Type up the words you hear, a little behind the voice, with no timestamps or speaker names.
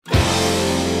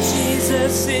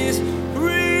Jesus is real.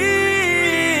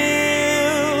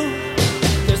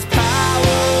 There's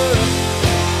power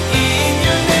in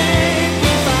your name.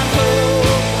 We find hope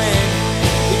when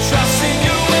we trust in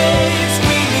your ways.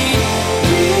 We need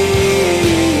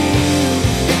real.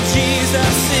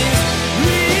 Jesus is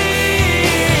real.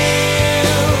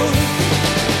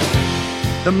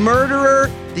 The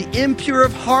murderer, the impure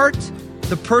of heart,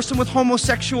 the person with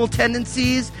homosexual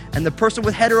tendencies, and the person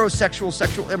with heterosexual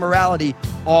sexual immorality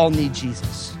all need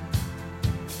Jesus.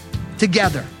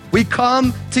 Together. We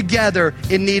come together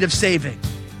in need of saving.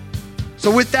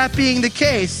 So with that being the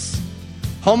case,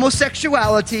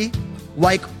 homosexuality,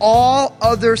 like all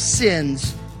other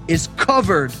sins, is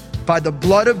covered by the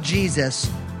blood of Jesus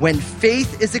when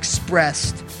faith is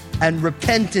expressed and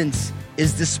repentance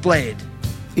is displayed.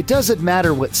 It doesn't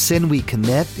matter what sin we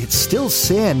commit, it's still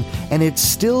sin, and it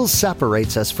still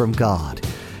separates us from God.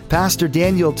 Pastor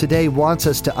Daniel today wants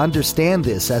us to understand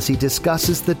this as he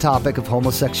discusses the topic of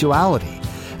homosexuality.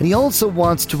 And he also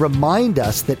wants to remind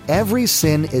us that every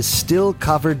sin is still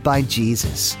covered by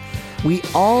Jesus. We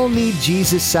all need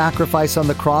Jesus' sacrifice on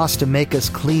the cross to make us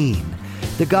clean.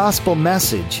 The gospel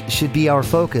message should be our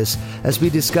focus as we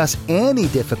discuss any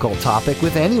difficult topic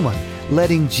with anyone,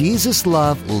 letting Jesus'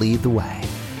 love lead the way.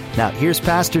 Now, here's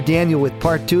Pastor Daniel with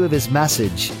part 2 of his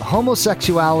message,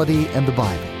 Homosexuality and the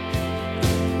Bible.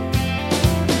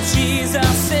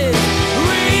 Jesus is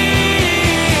real.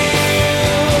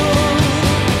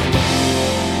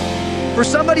 For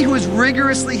somebody who is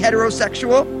rigorously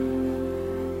heterosexual,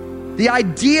 the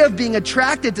idea of being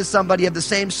attracted to somebody of the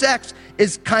same sex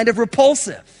is kind of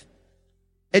repulsive.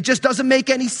 It just doesn't make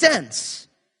any sense.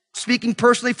 Speaking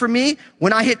personally for me,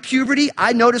 when I hit puberty,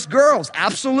 I noticed girls,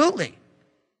 absolutely.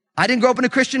 I didn't grow up in a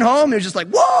Christian home. It was just like,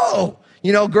 whoa,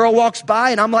 girl walks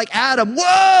by and I'm like, Adam,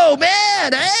 whoa,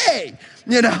 man, hey,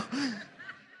 And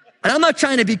I'm not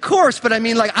trying to be coarse, but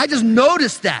I just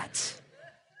noticed that.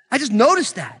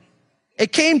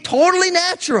 It came totally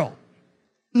natural.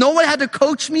 No one had to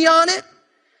coach me on it.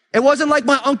 It wasn't like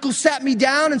my uncle sat me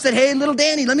down and said, hey, little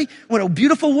Danny, when a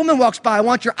beautiful woman walks by, I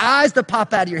want your eyes to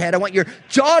pop out of your head. I want your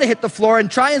jaw to hit the floor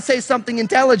and try and say something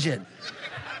intelligent.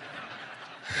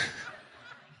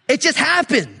 It just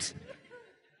happened.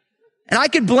 And I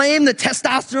could blame the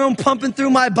testosterone pumping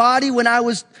through my body when I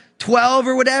was 12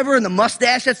 or whatever, and the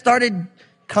mustache that started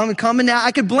coming out.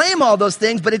 I could blame all those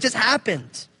things, but it just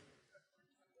happened.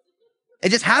 It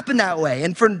just happened that way.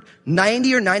 And for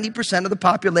 90 or 90% of the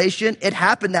population, it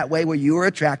happened that way where you were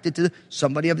attracted to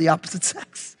somebody of the opposite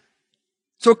sex.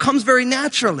 So it comes very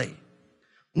naturally.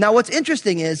 Now, what's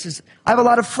interesting is I have a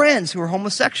lot of friends who are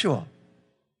homosexual.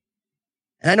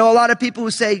 And I know a lot of people who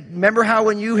say, remember how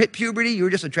when you hit puberty, you were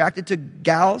just attracted to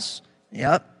gals?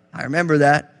 Yep, I remember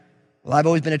that. Well, I've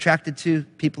always been attracted to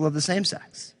people of the same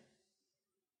sex.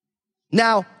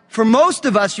 Now, for most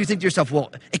of us, you think to yourself,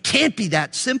 well, it can't be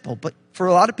that simple. But for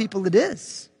a lot of people, it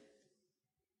is.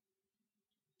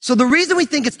 So the reason we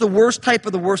think it's the worst type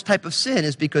of sin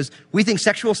is because we think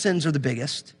sexual sins are the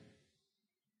biggest,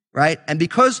 right? And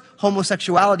because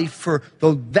homosexuality, for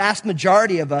the vast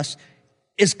majority of us,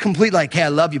 is complete like, hey, I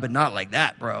love you, but not like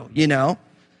that, bro,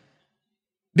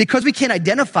 Because we can't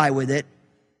identify with it,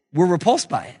 we're repulsed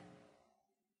by it.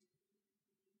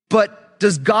 But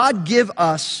does God give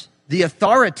us the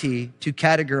authority to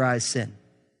categorize sin?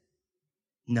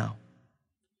 No.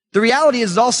 The reality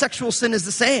is all sexual sin is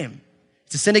the same.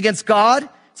 It's a sin against God.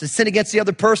 It's a sin against the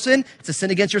other person. It's a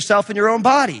sin against yourself and your own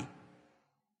body.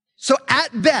 So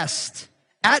at best,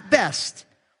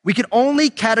 we can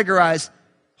only categorize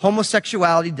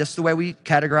homosexuality just the way we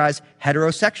categorize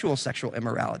heterosexual sexual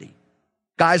immorality.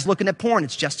 Guys looking at porn,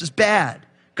 it's just as bad.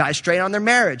 Guys straying on their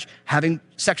marriage, having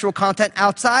sexual content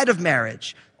outside of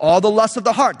marriage, all the lusts of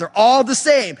the heart, they're all the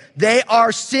same. They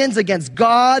are sins against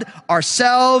God,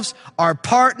 ourselves, our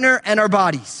partner, and our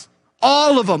bodies.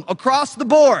 All of them across the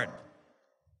board.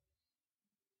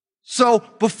 So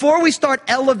before we start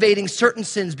elevating certain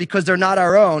sins because they're not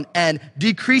our own and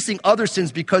decreasing other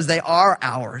sins because they are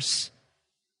ours,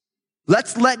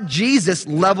 let's let Jesus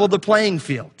level the playing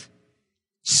field.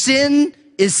 Sin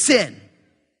is sin.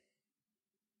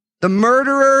 The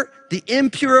murderer, the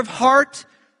impure of heart,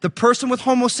 the person with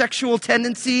homosexual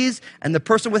tendencies, and the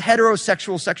person with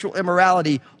heterosexual sexual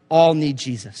immorality all need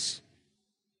Jesus.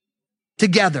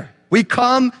 Together. We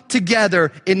come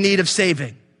together in need of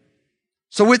saving.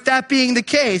 So with that being the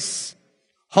case,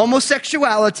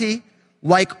 homosexuality,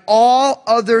 like all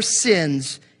other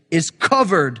sins, is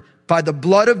covered by the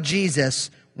blood of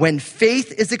Jesus when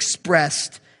faith is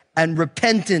expressed and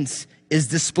repentance is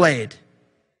displayed.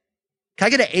 Can I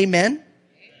get an amen?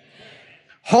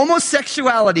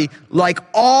 Homosexuality, like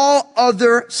all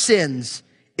other sins,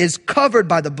 is covered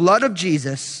by the blood of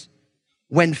Jesus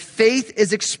when faith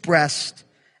is expressed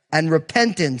and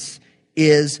repentance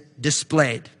is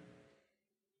displayed.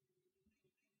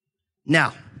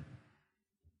 Now,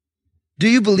 do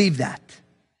you believe that?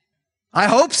 I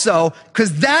hope so,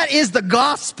 because that is the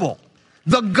gospel.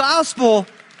 The gospel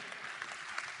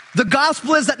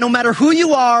is that no matter who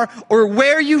you are or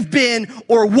where you've been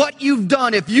or what you've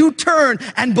done, if you turn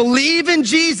and believe in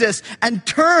Jesus and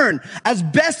turn as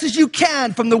best as you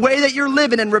can from the way that you're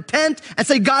living and repent and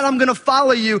say, God, I'm going to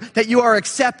follow you, that you are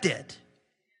accepted.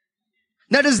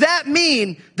 Now, does that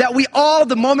mean that we all,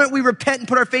 the moment we repent and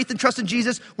put our faith and trust in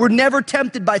Jesus, we're never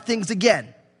tempted by things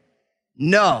again?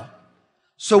 No.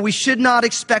 So we should not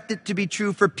expect it to be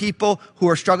true for people who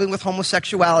are struggling with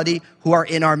homosexuality who are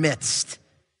in our midst.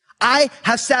 I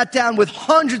have sat down with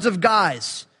hundreds of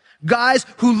guys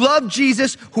who love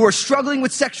Jesus, who are struggling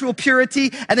with sexual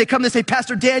purity, and they come and say,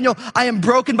 Pastor Daniel, I am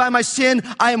broken by my sin.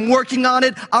 I am working on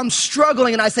it. I'm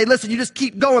struggling. And I say, listen, you just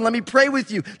keep going. Let me pray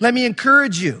with you. Let me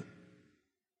encourage you.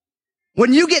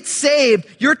 When you get saved,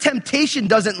 your temptation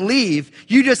doesn't leave.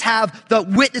 You just have the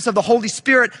witness of the Holy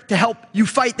Spirit to help you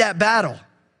fight that battle.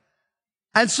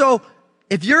 And so,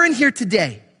 if you're in here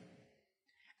today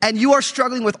and you are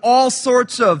struggling with all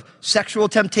sorts of sexual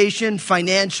temptation,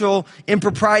 financial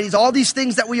improprieties, all these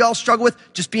things that we all struggle with,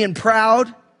 just being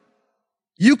proud,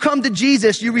 you come to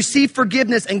Jesus, you receive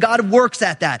forgiveness, and God works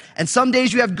at that. And some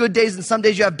days you have good days and some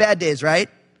days you have bad days, right?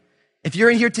 If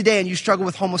you're in here today and you struggle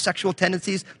with homosexual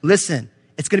tendencies, listen,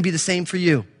 it's going to be the same for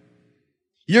you.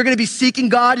 You're going to be seeking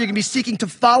God. You're going to be seeking to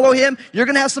follow him. You're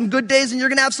going to have some good days and you're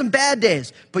going to have some bad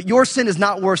days. But your sin is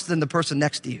not worse than the person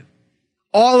next to you.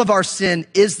 All of our sin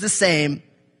is the same,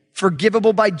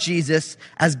 forgivable by Jesus,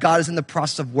 as God is in the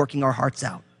process of working our hearts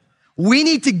out. We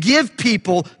need to give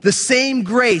people the same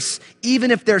grace, even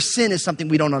if their sin is something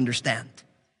we don't understand,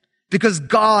 because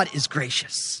God is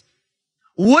gracious.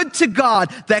 Would to God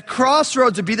that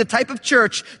Crossroads would be the type of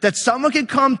church that someone can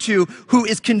come to who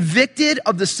is convicted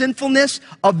of the sinfulness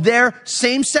of their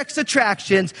same-sex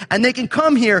attractions, and they can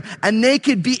come here and they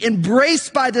could be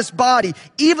embraced by this body,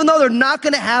 even though they're not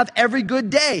going to have every good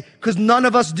day, because none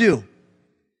of us do.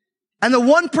 And the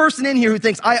one person in here who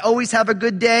thinks, I always have a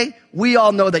good day, we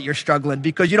all know that you're struggling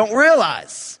because you don't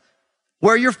realize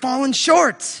where you're falling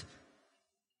short.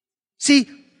 See,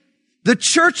 the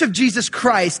Church of Jesus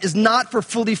Christ is not for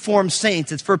fully formed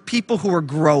saints. It's for people who are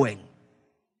growing.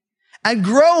 And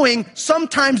growing,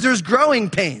 sometimes there's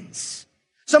growing pains.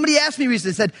 Somebody asked me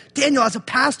recently, said, Daniel, as a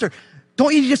pastor,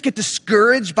 don't you just get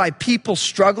discouraged by people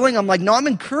struggling? I'm like, no, I'm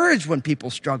encouraged when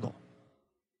people struggle.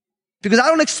 Because I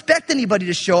don't expect anybody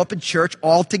to show up in church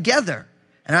all together.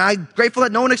 And I'm grateful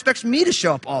that no one expects me to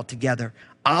show up all together.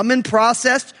 I'm in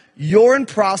process. You're in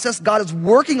process. God is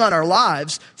working on our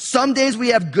lives. Some days we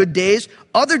have good days.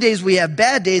 Other days we have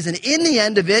bad days. And in the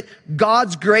end of it,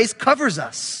 God's grace covers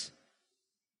us.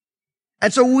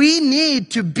 And so we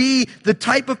need to be the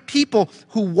type of people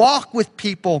who walk with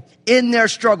people in their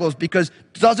struggles. Because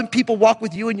doesn't people walk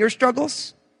with you in your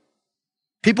struggles?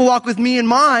 People walk with me in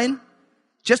mine.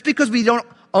 Just because we don't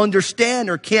understand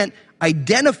or can't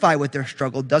identify with their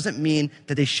struggle doesn't mean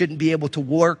that they shouldn't be able to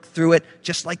work through it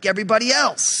just like everybody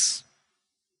else.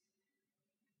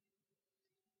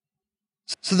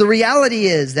 So the reality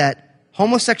is that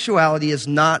homosexuality is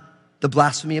not the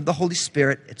blasphemy of the Holy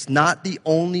Spirit. It's not the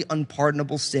only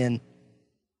unpardonable sin.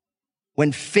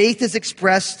 When faith is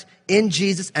expressed in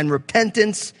Jesus and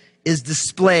repentance is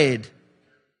displayed,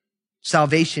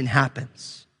 salvation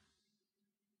happens.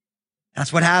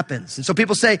 That's what happens. And so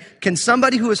people say, can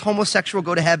somebody who is homosexual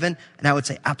go to heaven? And I would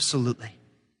say, absolutely.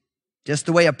 Just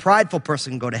the way a prideful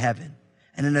person can go to heaven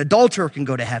and an adulterer can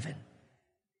go to heaven.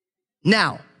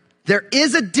 Now, there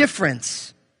is a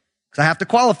difference, because I have to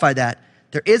qualify that.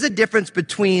 There is a difference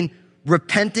between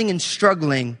repenting and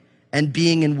struggling and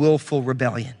being in willful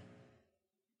rebellion.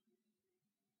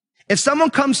 If someone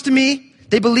comes to me,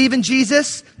 they believe in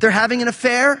Jesus, they're having an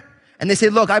affair, and they say,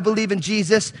 look, I believe in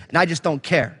Jesus, and I just don't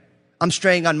care. I'm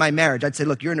straying on my marriage. I'd say,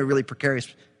 look, you're in a really precarious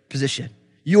position.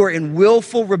 You are in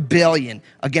willful rebellion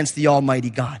against the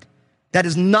Almighty God. That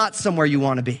is not somewhere you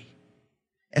want to be.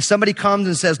 If somebody comes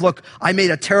and says, look, I made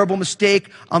a terrible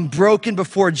mistake. I'm broken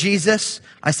before Jesus.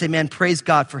 I say, man, praise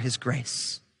God for his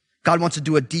grace. God wants to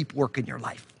do a deep work in your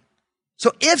life.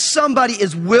 So if somebody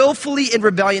is willfully in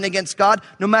rebellion against God,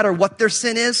 no matter what their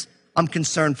sin is, I'm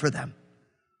concerned for them.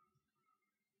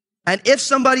 And if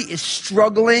somebody is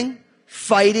struggling,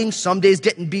 fighting, some days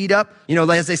getting beat up. You know,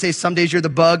 as they say, some days you're the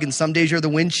bug and some days you're the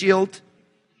windshield.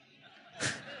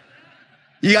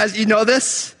 You guys, you know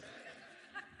this?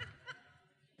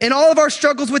 In all of our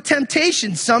struggles with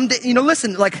temptation, someday,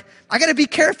 listen, like, I gotta be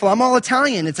careful. I'm all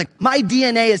Italian. It's like, my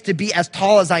DNA is to be as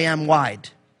tall as I am wide.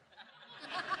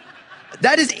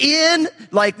 That is in,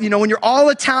 like, when you're all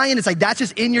Italian, it's like, that's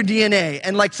just in your DNA.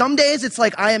 And like, some days it's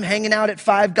like, I am hanging out at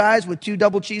Five Guys with 2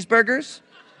 double cheeseburgers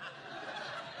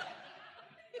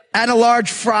and a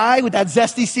large fry with that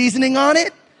zesty seasoning on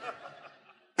it.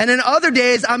 And then other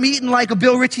days, I'm eating like a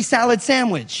Bill Ritchie salad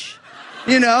sandwich,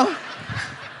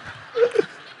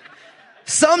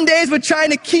 Some days we're trying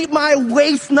to keep my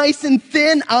waist nice and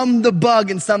thin. I'm the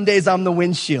bug, and some days I'm the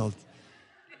windshield.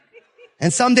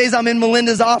 And some days I'm in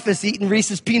Melinda's office eating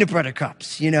Reese's peanut butter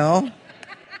cups, But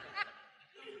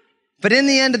in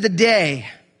the end of the day,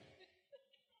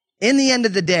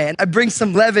 and I bring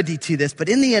some levity to this, but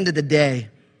in the end of the day,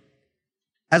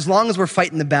 as long as we're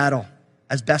fighting the battle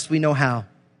as best we know how,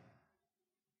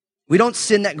 we don't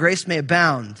sin that grace may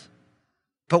abound.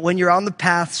 But when you're on the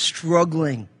path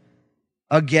struggling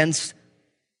against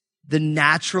the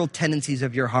natural tendencies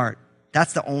of your heart,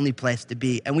 that's the only place to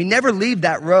be. And we never leave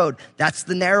that road. That's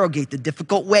the narrow gate, the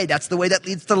difficult way. That's the way that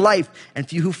leads to life. And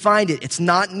few who find it, it's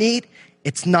not neat,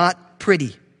 it's not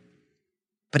pretty,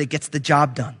 but it gets the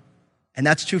job done. And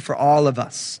that's true for all of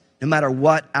us, no matter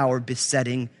what our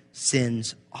besetting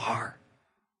sins are.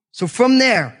 So from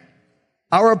there,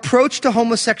 our approach to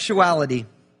homosexuality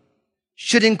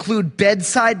should include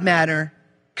bedside manner,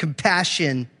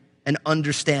 compassion, and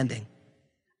understanding.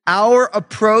 Our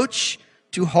approach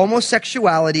to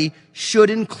homosexuality should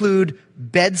include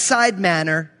bedside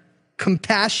manner,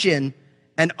 compassion,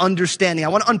 and understanding. I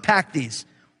want to unpack these.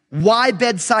 Why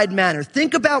bedside manner?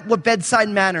 Think about what bedside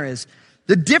manner is.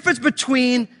 The difference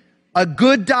between a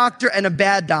good doctor and a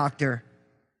bad doctor,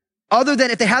 other than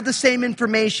if they have the same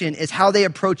information, is how they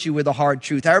approach you with a hard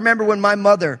truth. I remember when my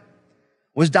mother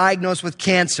was diagnosed with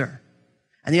cancer,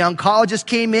 and the oncologist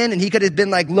came in and he could have been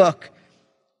like, look,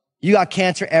 you got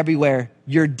cancer everywhere.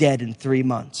 You're dead in 3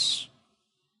 months.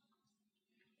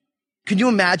 Can you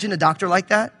imagine a doctor like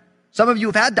that? Some of you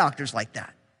have had doctors like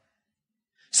that.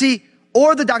 See,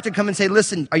 or the doctor come and say,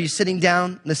 listen, are you sitting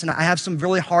down? Listen, I have some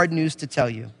really hard news to tell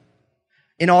you.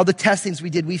 In all the testings we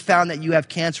did, we found that you have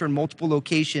cancer in multiple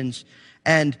locations,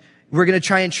 and we're going to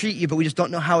try and treat you, but we just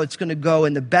don't know how it's going to go.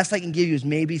 And the best I can give you is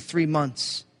maybe 3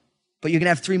 months, but you're going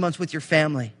to have 3 months with your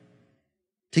family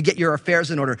to get your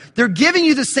affairs in order. They're giving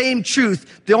you the same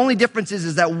truth. The only difference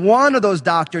is that one of those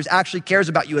doctors actually cares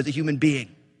about you as a human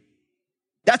being.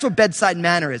 That's what bedside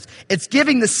manner is. It's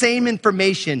giving the same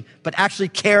information, but actually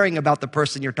caring about the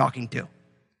person you're talking to.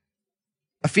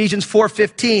 Ephesians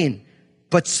 4:15,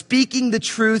 but speaking the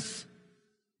truth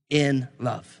in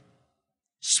love.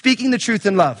 Speaking the truth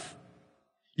in love.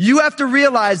 You have to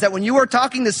realize that when you are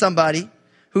talking to somebody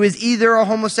who is either a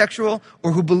homosexual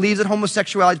or who believes that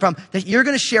homosexuality is a problem, that you're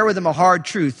going to share with them a hard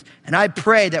truth. And I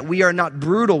pray that we are not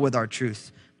brutal with our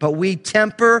truth, but we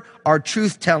temper our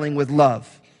truth-telling with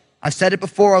love. I've said it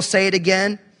before, I'll say it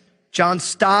again. John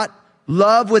Stott,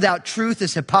 love without truth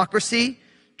is hypocrisy.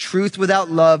 Truth without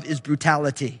love is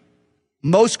brutality.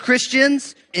 Most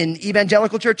Christians in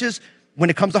evangelical churches, when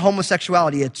it comes to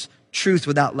homosexuality, it's truth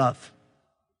without love.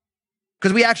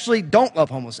 Because we actually don't love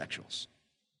homosexuals.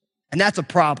 And that's a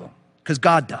problem, because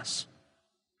God does.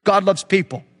 God loves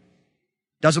people.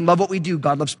 Doesn't love what we do,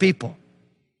 God loves people.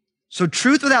 So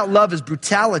truth without love is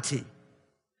brutality.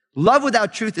 Love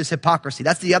without truth is hypocrisy.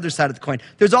 That's the other side of the coin.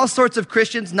 There's all sorts of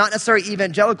Christians, not necessarily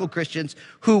evangelical Christians,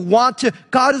 who want to,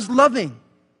 God is loving.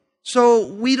 So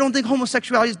we don't think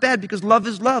homosexuality is bad because love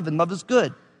is love and love is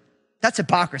good. That's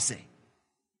hypocrisy.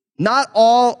 Not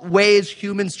all ways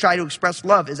humans try to express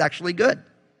love is actually good.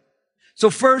 So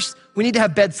first, we need to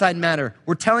have bedside manner.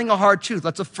 We're telling a hard truth.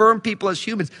 Let's affirm people as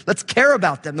humans. Let's care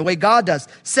about them the way God does.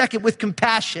 Second, with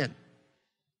compassion.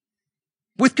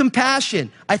 With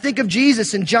compassion. I think of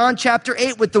Jesus in John chapter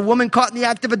 8 with the woman caught in the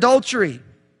act of adultery.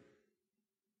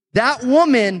 That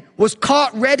woman was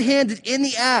caught red-handed in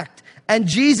the act, and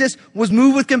Jesus was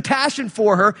moved with compassion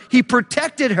for her. He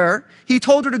protected her. He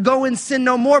told her to go and sin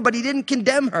no more, but he didn't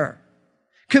condemn her.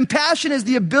 Compassion is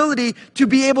the ability to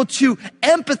be able to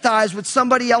empathize with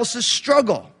somebody else's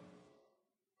struggle.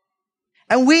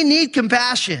 And we need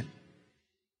compassion.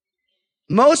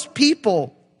 Most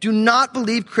people do not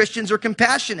believe Christians are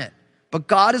compassionate, but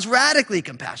God is radically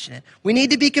compassionate. We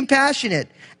need to be compassionate.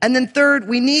 And then third,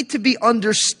 we need to be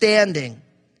understanding.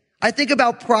 I think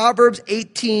about Proverbs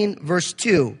 18, verse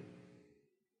 2.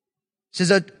 It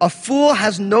says, a fool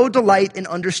has no delight in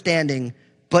understanding,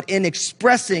 but in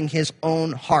expressing his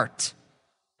own heart.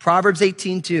 Proverbs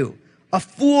 18:2. A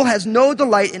fool has no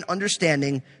delight in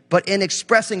understanding, but in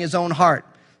expressing his own heart.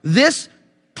 This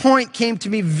point came to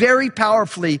me very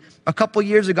powerfully a couple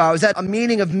years ago. I was at a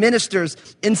meeting of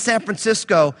ministers in San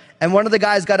Francisco, and one of the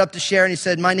guys got up to share, and he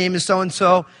said, my name is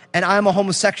so-and-so, and I'm a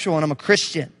homosexual, and I'm a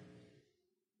Christian.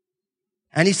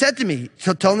 And he said to me,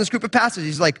 telling this group of pastors,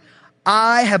 he's like,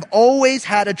 I have always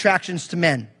had attractions to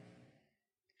men.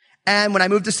 And when I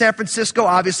moved to San Francisco,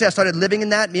 obviously I started living in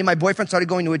that. Me and my boyfriend started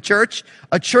going to a church.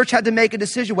 A church had to make a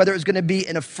decision whether it was going to be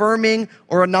an affirming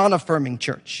or a non-affirming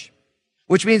church,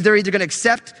 which means they're either going to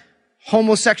accept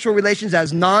homosexual relations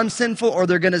as non-sinful or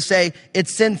they're going to say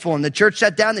it's sinful. And the church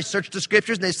sat down, they searched the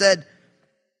scriptures, and they said,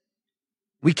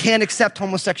 we can't accept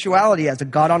homosexuality as a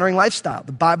God-honoring lifestyle.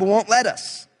 The Bible won't let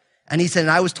us. And he said,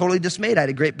 and I was totally dismayed. I had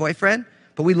a great boyfriend,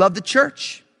 but we loved the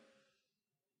church.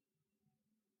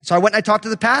 So I went and I talked to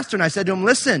the pastor, and I said to him,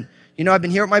 listen, I've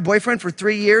been here with my boyfriend for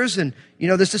 3 years, and,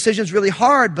 this decision is really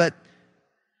hard, but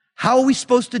how are we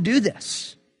supposed to do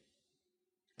this?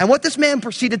 And what this man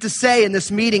proceeded to say in this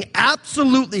meeting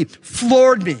absolutely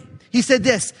floored me. He said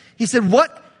this. He said,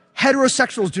 what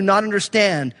heterosexuals do not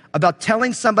understand about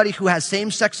telling somebody who has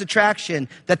same-sex attraction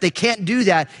that they can't do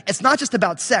that, it's not just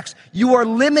about sex. You are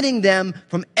limiting them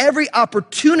from every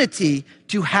opportunity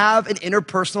to have an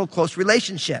interpersonal close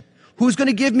relationship. Who's going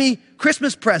to give me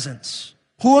Christmas presents?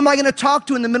 Who am I going to talk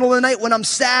to in the middle of the night when I'm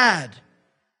sad?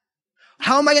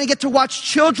 How am I going to get to watch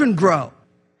children grow?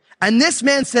 And this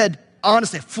man said,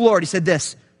 honestly, floored, he said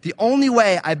this, the only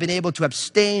way I've been able to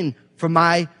abstain from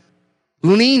my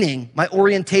leaning, my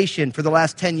orientation for the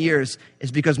last 10 years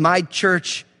is because my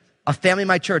church, a family in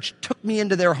my church, took me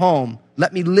into their home,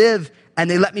 let me live, and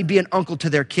they let me be an uncle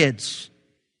to their kids.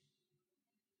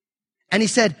 And he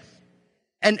said,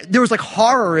 and there was like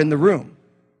horror in the room.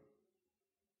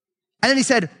 And then he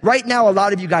said, right now, a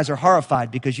lot of you guys are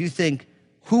horrified because you think,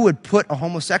 who would put a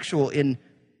homosexual in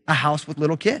a house with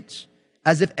little kids?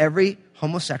 As if every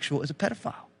homosexual is a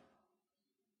pedophile.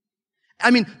 I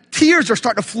mean, tears are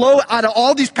starting to flow out of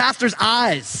all these pastors'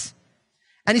 eyes.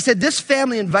 And he said, this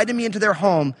family invited me into their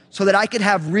home so that I could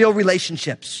have real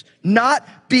relationships,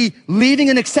 not be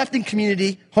leaving an accepting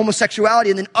community,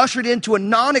 homosexuality, and then ushered into a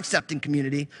non-accepting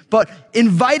community, but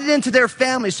invited into their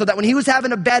family so that when he was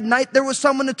having a bad night, there was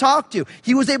someone to talk to.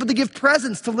 He was able to give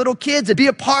presents to little kids and be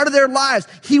a part of their lives.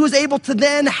 He was able to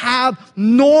then have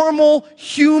normal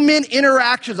human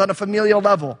interactions on a familial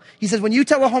level. He says, when you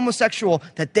tell a homosexual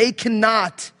that they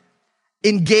cannot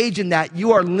engage in that,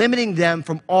 you are limiting them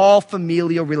from all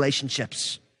familial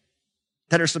relationships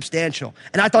that are substantial.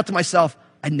 And I thought to myself,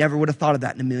 I never would have thought of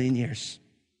that in a million years.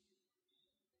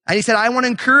 And he said, I want to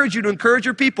encourage you to encourage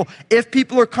your people. If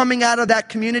people are coming out of that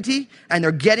community and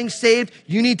they're getting saved,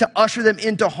 you need to usher them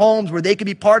into homes where they can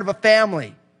be part of a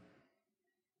family.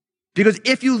 Because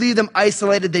if you leave them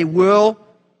isolated, they will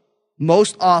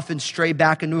most often stray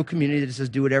back into a community that says,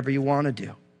 do whatever you want to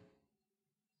do.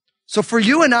 So for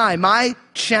you and I, my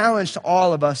challenge to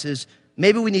all of us is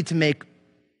maybe we need to make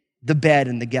the bed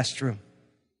in the guest room.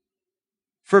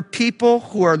 For people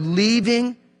who are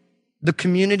leaving the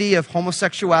community of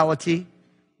homosexuality,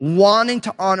 wanting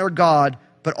to honor God,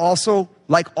 but also,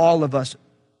 like all of us,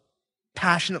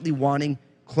 passionately wanting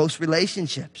close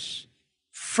relationships,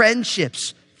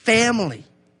 friendships, family.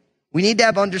 We need to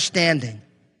have understanding.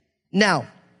 Now,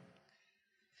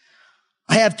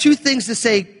 I have two things to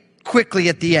say quickly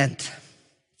at the end.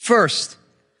 First,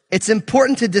 it's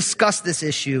important to discuss this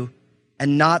issue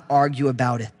and not argue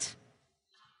about it.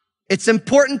 It's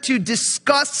important to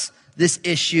discuss this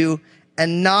issue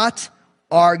and not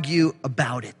argue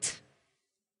about it.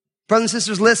 Brothers and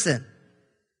sisters, listen.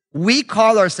 We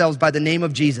call ourselves by the name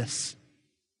of Jesus.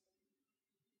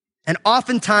 And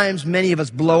oftentimes, many of us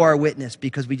blow our witness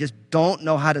because we just don't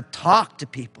know how to talk to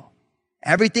people.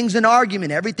 Everything's an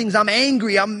argument. Everything's, I'm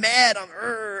angry, I'm mad,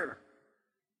 And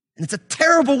it's a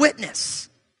terrible witness.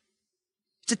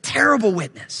 It's a terrible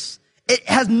witness. It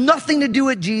has nothing to do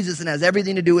with Jesus and has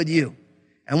everything to do with you.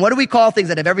 And what do we call things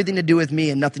that have everything to do with me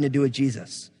and nothing to do with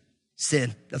Jesus?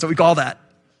 Sin. That's what we call that.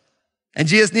 And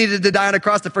Jesus needed to die on a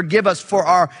cross to forgive us for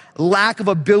our lack of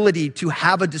ability to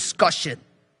have a discussion.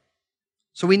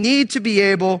 So we need to be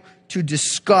able to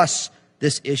discuss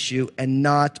this issue and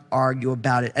not argue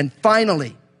about it. And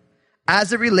finally,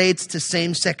 as it relates to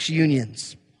same-sex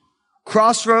unions,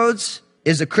 Crossroads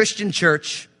is a Christian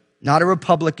church, not a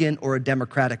Republican or a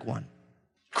Democratic one.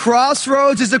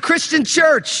 Crossroads is a Christian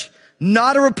church,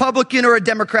 not a Republican or a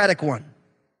Democratic one.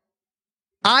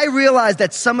 I realize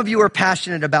that some of you are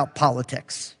passionate about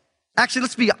politics.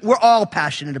 Actually, we're all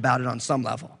passionate about it on some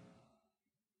level.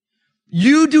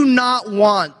 You do not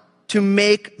want to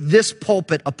make this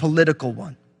pulpit a political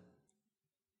one.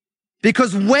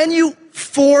 Because when you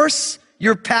force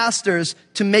your pastors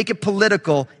to make it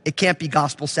political, it can't be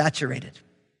gospel saturated.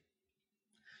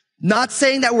 Not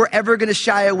saying that we're ever going to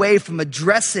shy away from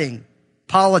addressing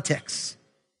politics,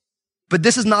 but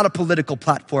this is not a political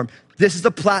platform. This is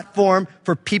a platform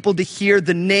for people to hear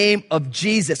the name of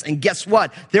Jesus. And guess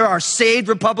what? There are saved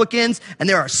Republicans, and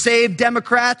there are saved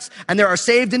Democrats, and there are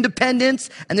saved independents,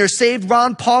 and there are saved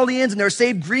Ron Paulians, and there are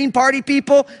saved Green Party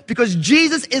people, because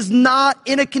Jesus is not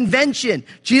in a convention.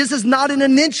 Jesus is not in a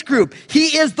niche group.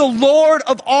 He is the Lord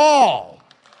of all.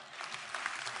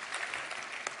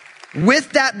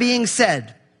 With that being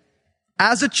said,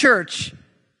 as a church,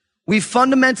 we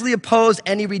fundamentally oppose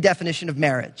any redefinition of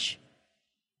marriage.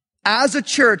 As a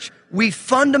church, we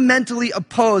fundamentally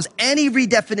oppose any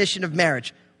redefinition of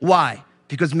marriage. Why?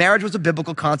 Because marriage was a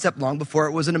biblical concept long before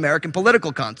it was an American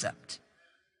political concept.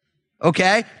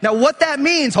 Okay? Now what that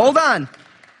means, hold on,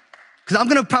 because I'm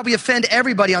going to probably offend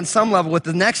everybody on some level with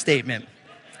the next statement.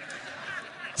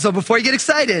 So before you get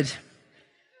excited,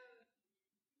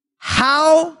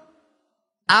 how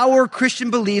our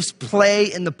Christian beliefs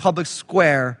play in the public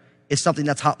square is something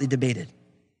that's hotly debated.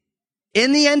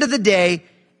 In the end of the day,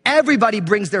 everybody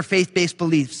brings their faith-based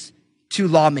beliefs to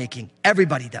lawmaking.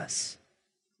 Everybody does.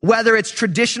 Whether it's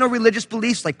traditional religious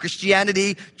beliefs like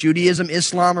Christianity, Judaism,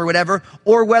 Islam, or whatever,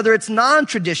 or whether it's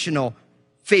non-traditional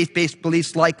faith-based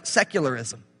beliefs like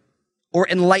secularism or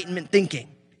Enlightenment thinking.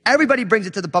 Everybody brings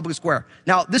it to the public square.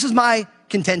 Now, this is my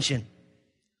contention.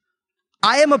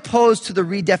 I am opposed to the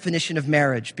redefinition of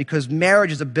marriage because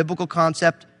marriage is a biblical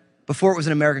concept before it was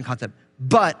an American concept.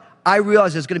 But I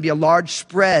realize there's going to be a large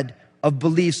spread of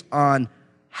beliefs on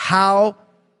how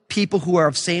people who are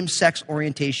of same-sex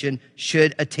orientation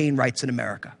should attain rights in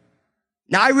America.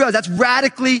 Now, I realize that's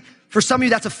radically, for some of you,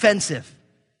 that's offensive.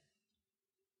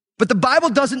 But the Bible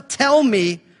doesn't tell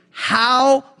me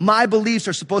how my beliefs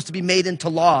are supposed to be made into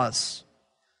laws.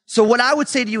 So what I would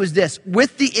say to you is this: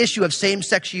 with the issue of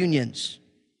same-sex unions,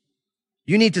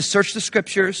 you need to search the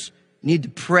scriptures, you need to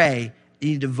pray, you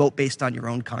need to vote based on your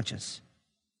own conscience.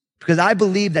 Because I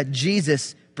believe that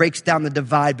Jesus breaks down the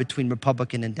divide between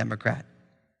Republican and Democrat,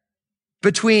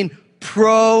 between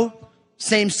pro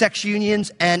same-sex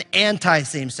unions and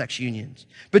anti-same-sex unions,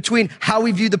 between how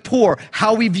we view the poor,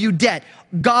 how we view debt.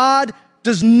 God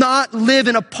does not live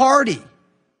in a party.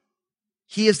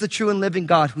 He is the true and living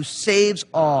God who saves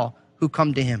all who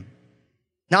come to him.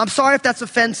 Now, I'm sorry if that's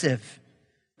offensive,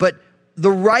 but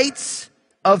the rights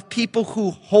of people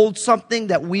who hold something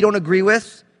that we don't agree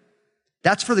with,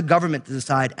 that's for the government to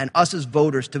decide and us as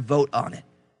voters to vote on it.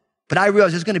 But I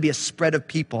realize there's going to be a spread of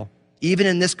people, even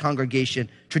in this congregation,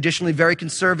 traditionally very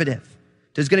conservative.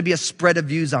 There's going to be a spread of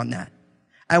views on that.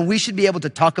 And we should be able to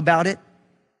talk about it,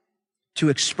 to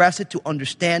express it, to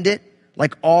understand it,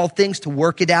 like all things, to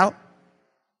work it out,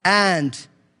 and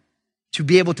to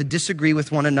be able to disagree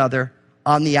with one another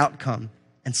on the outcome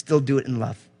and still do it in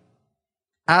love.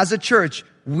 As a church,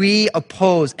 we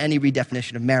oppose any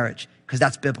redefinition of marriage because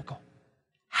that's biblical.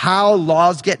 How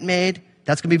laws get made,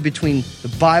 that's going to be between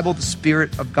the Bible, the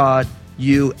Spirit of God,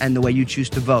 you, and the way you choose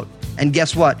to vote. And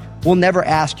guess what? We'll never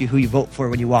ask you who you vote for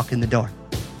when you walk in the door.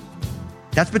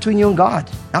 That's between you and God,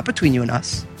 not between you and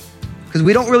us. Because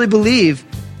we don't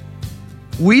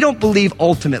believe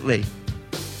ultimately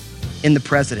in the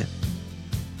president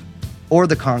or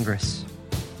the Congress.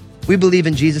 We believe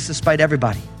in Jesus despite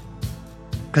everybody,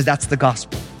 because that's the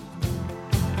gospel.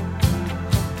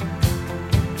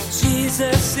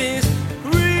 Jesus is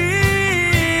real.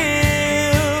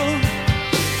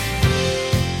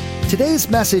 Today's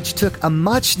message took a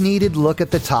much-needed look at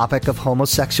the topic of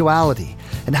homosexuality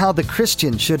and how the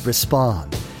Christian should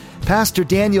respond. Pastor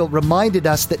Daniel reminded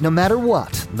us that no matter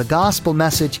what, the gospel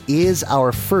message is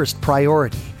our first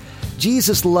priority.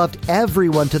 Jesus loved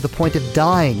everyone to the point of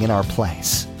dying in our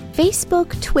place.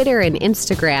 Facebook, Twitter, and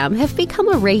Instagram have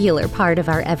become a regular part of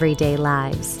our everyday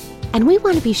lives. And we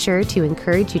want to be sure to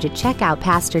encourage you to check out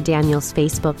Pastor Daniel's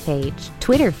Facebook page,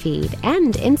 Twitter feed,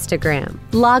 and Instagram.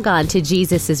 Log on to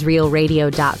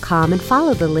JesusIsRealRadio.com and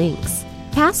follow the links.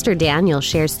 Pastor Daniel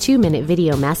shares 2-minute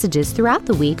video messages throughout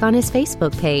the week on his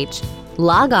Facebook page.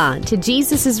 Log on to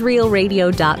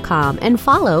JesusIsRealRadio.com and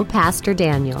follow Pastor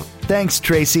Daniel. Thanks,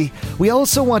 Tracy. We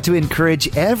also want to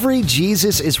encourage every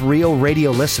Jesus is Real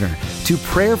radio listener to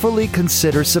prayerfully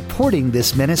consider supporting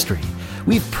this ministry.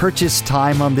 We've purchased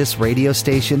time on this radio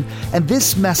station, and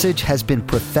this message has been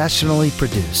professionally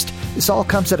produced. This all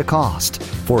comes at a cost.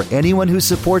 For anyone who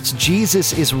supports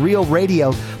Jesus is Real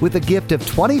Radio with a gift of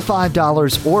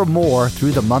 $25 or more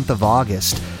through the month of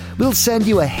August, we'll send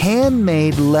you a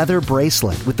handmade leather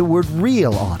bracelet with the word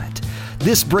real on it.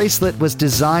 This bracelet was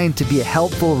designed to be a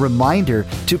helpful reminder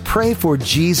to pray for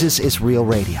Jesus is Real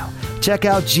Radio. Check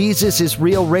out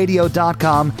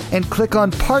JesusIsRealRadio.com and click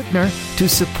on Partner to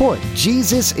support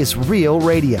Jesus is Real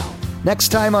Radio. Next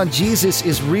time on Jesus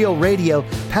is Real Radio,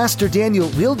 Pastor Daniel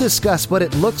will discuss what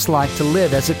it looks like to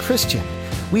live as a Christian.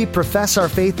 We profess our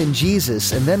faith in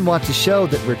Jesus and then want to show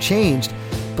that we're changed,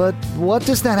 but what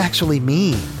does that actually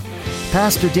mean?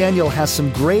 Pastor Daniel has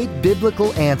some great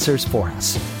biblical answers for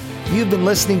us. You've been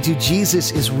listening to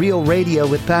Jesus is Real Radio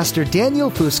with Pastor Daniel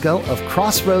Fusco of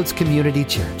Crossroads Community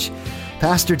Church.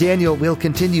 Pastor Daniel will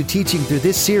continue teaching through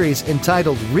this series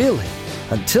entitled Really.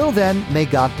 Until then, may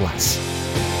God bless.